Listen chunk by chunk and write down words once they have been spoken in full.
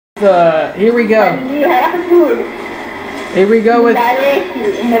here we go. Here we go with.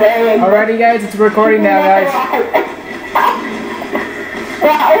 Alrighty, guys, it's recording now, guys.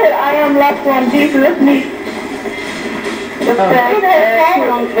 I am left one. Please let me. The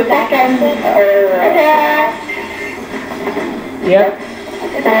second. Yep.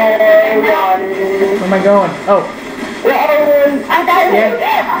 Where am I going? Oh. Yeah.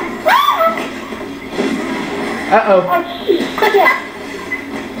 Uh-oh.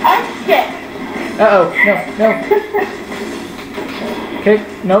 Uh-oh. No. Okay.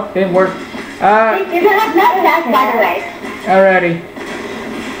 Nope, didn't work. You have not that, by the way. Alrighty.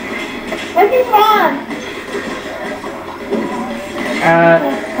 What is wrong?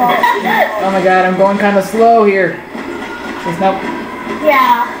 Oh my god, I'm going kind of slow here. It's not.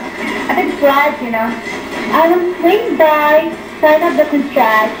 Yeah, I think it's right, you know. I will swing by, sign up the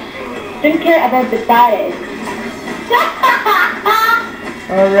contract, don't care about the tires.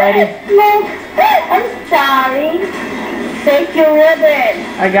 Alrighty. No, I'm sorry. Take your ribbon.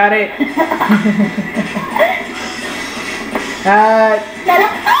 I got it.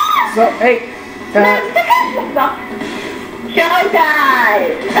 So, hey.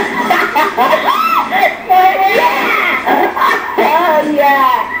 Showtime! Oh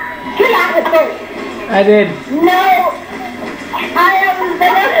yeah! Get out of the I did. No! I am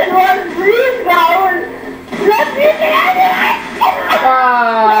the next one! Please go! Let me get it!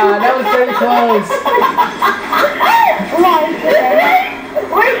 Ah, that was very close.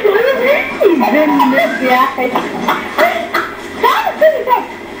 Where's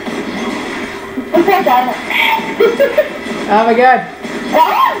Oh my god.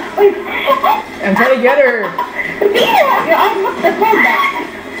 I'm trying to get her.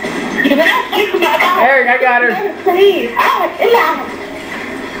 Eric, I got her. Please.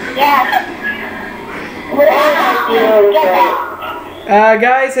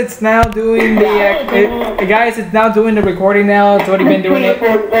 Guys, it's now doing the guys, it's now doing the recording now. It's already been doing it.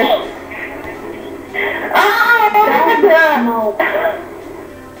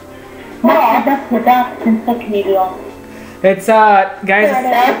 It's guys.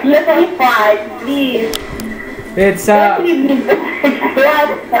 It's Give me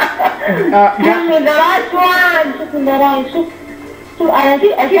the last one.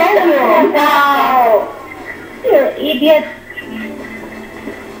 You idiot.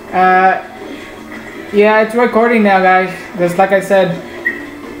 Yeah, it's recording now, guys. Just like I said.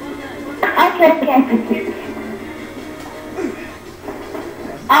 Okay.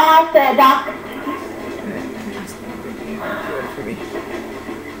 After that.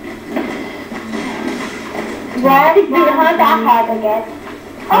 Where did you have that head again?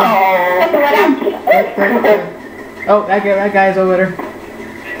 Oh, that guy's over there.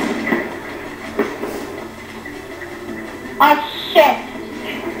 Oh shit!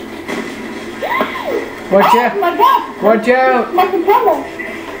 Watch out! Oh my god! Watch out! My controller.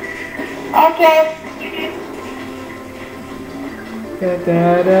 Okay. Da.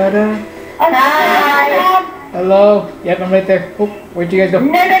 Hi. Hello. Yep, I'm right there. Oh, where'd you guys go?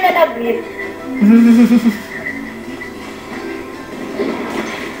 No, please.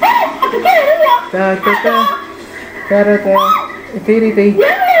 Da.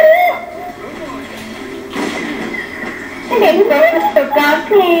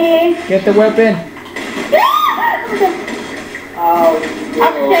 Get the weapon. Oh,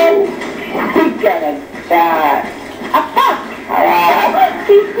 Ashe. Who's gonna die?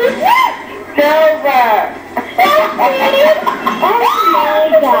 Ashe. Silver. Oh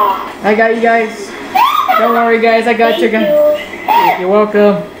my god. I got you guys. Don't worry, guys. I got you guys. You're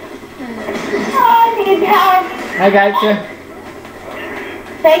welcome. I need help. I got you.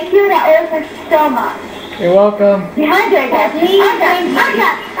 Thank you, that was so much. You're welcome. Behind her, guys.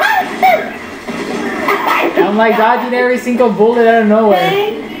 I'm like dodging every single bullet out of nowhere.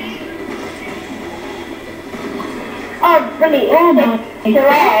 Oh, really? Oh, my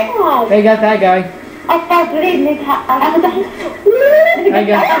God. They got that guy. I thought we didn't have. I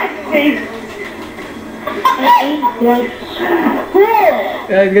got. That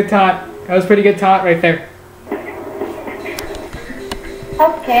was a good taunt. That was pretty good taunt right there.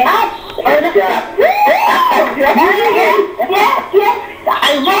 Okay. Yes,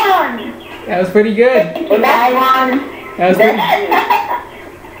 I won. That was pretty good. I won. That was pretty.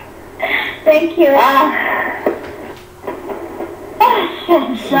 Thank you.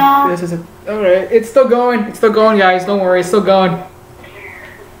 This is alright. It's still going. It's still going, guys. Don't worry. It's still going.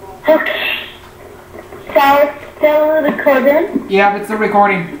 Okay. So, still recording? Yeah, it's still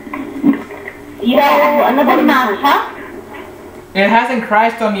recording. Another match, huh? It hasn't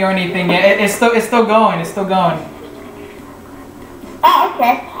crashed on me or anything yet. It's still going. It's still going. Oh,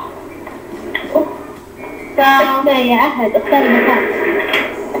 okay. اسمع يا أحد اختار مكان.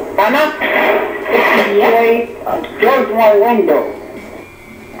 أنا close my window.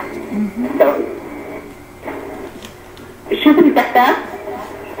 شوف اللي تحتها.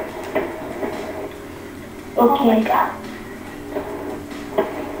 اوكي.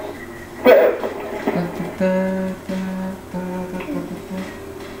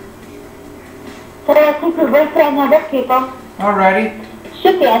 ترى كنت البويفريند هذا كيفه؟ Alrighty.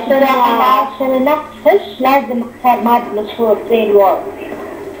 شوفي عشان ننفش لازم اختار ماد مشهور زي الوار.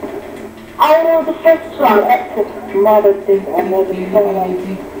 أو the first one. Mother thing, another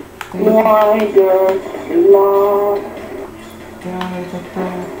thing. Why does love?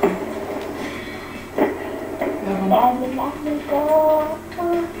 Oh my god.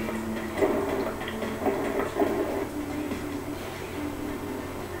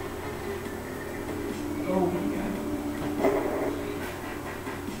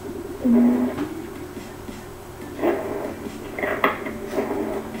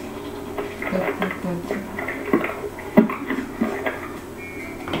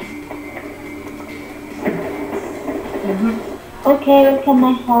 Okay, welcome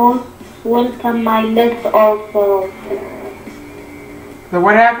my house. Welcome my list also. So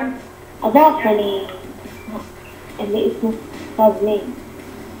what happened? أضافني اللي اسمه فاضلين.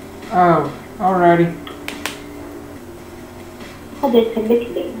 Oh, alrighty. هذا يثبت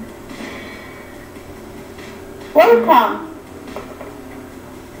لي. Welcome.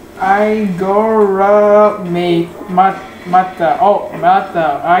 Igora mata. Oh,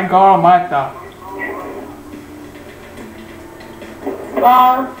 mata. Igora mata.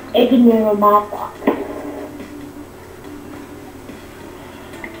 Well, ignore mata.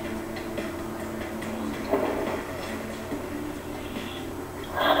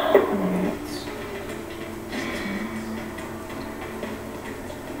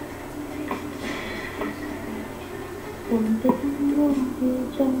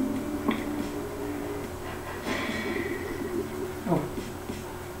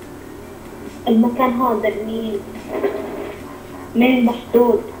 المكان هذا النيل من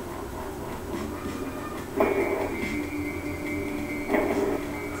محدود.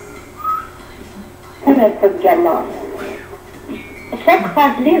 أنا الجمال. الشيخ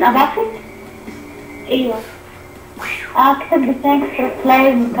فازلين أضافك؟ أيوة. أكتب لي thanks for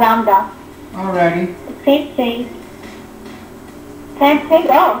playing الكلام ده. Alrighty. Same thing.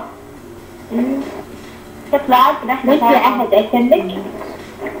 Oh. تطلع نحن مش عهد أكملك؟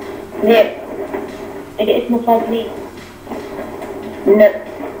 ليه؟ اللي اسمه فازلين. لا.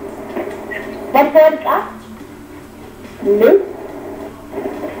 برضه ليه؟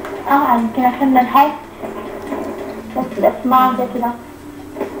 يمكن أكمل هاي. بس الأسماء زي كده.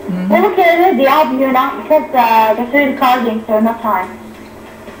 ممكن already add yuNa because they're recording so no time.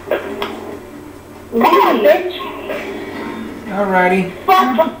 Really? Bitch. Alrighty.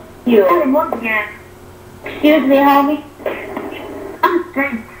 Fuck you. Excuse me, homie. I'm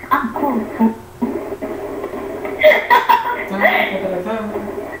straight. I'm cool.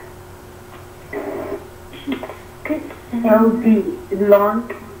 LD long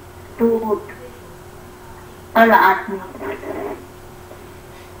tooth. أنا عارفة.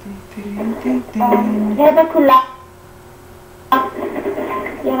 هذا كله.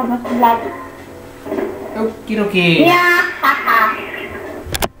 يا رب كله. Okie dokie. Yeah, haha.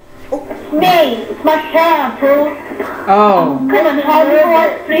 Me, it's my turn, fool. Oh, Come on, have you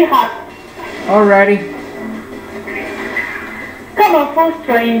want free hug? alrighty. Come on, fool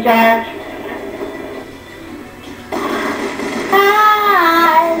stranger.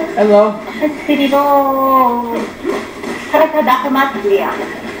 Hi. Hello. Spirido. خلاص هذا أخو ما تبليه.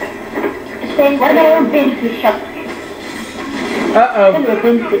 وأنا بنتي شط. Uh-oh. حلوة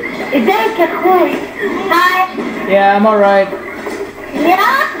بنتي. ازيك يا أخوي؟ هاي. Yeah, I'm alright. يا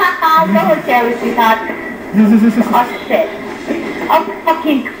don't share with me that. Oh shit. Oh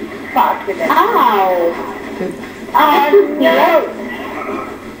fucking fuck with it. Ow. Oh no.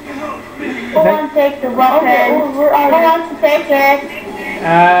 Who wants to take the weapon? Who wants to take it? I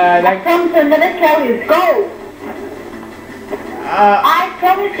promise I'm gonna tell you. Go. I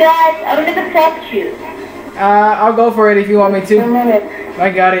promise guys, I will never touch you. I'll go for it if you want me to. I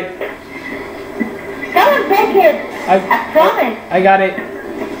got it. Come on, take it. I promise. I got it.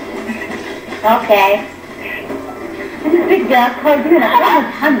 Okay. This is big girl called yuNa. I don't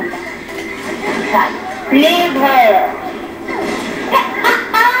have time. Leave her.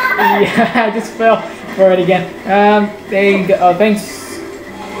 Yeah, I just fell for it again. There you go. Oh, thanks.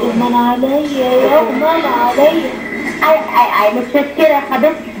 يغمن علي يغمن علي. متشكرة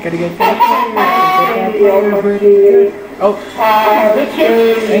حبيبتي. Gotta get Oh,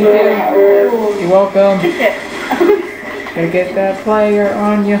 Bitches. thank you. You're welcome. Gotta get that player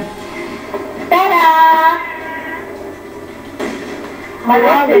on you. Ta-da! My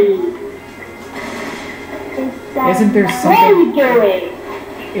weapon. Isn't there Where are something? you going?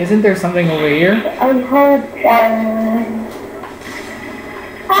 Isn't there something over here? I heard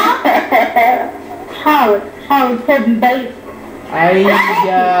How certain base.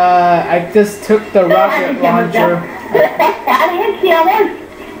 I just took the rocket launcher.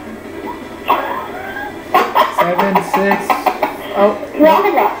 7, 6. Oh,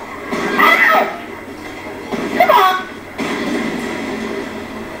 Come on!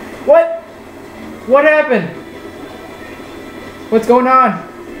 what? What happened? What's going on?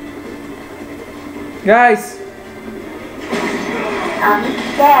 Guys. I'm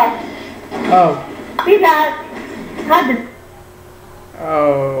dead. Oh. Be back.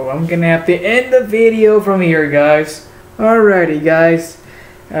 Oh, I'm gonna have to end the video from here, guys. Alrighty, guys.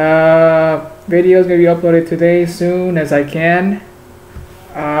 Video's gonna be uploaded today soon as I can.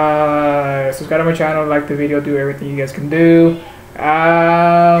 Subscribe to my channel, like the video, do everything you guys can do.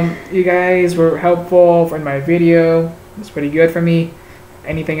 You guys were helpful in my video. It's pretty good for me.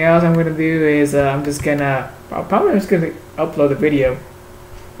 Anything else I'm gonna do is I'm probably just gonna upload the video.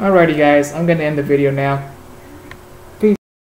 Alrighty, guys, I'm gonna end the video now.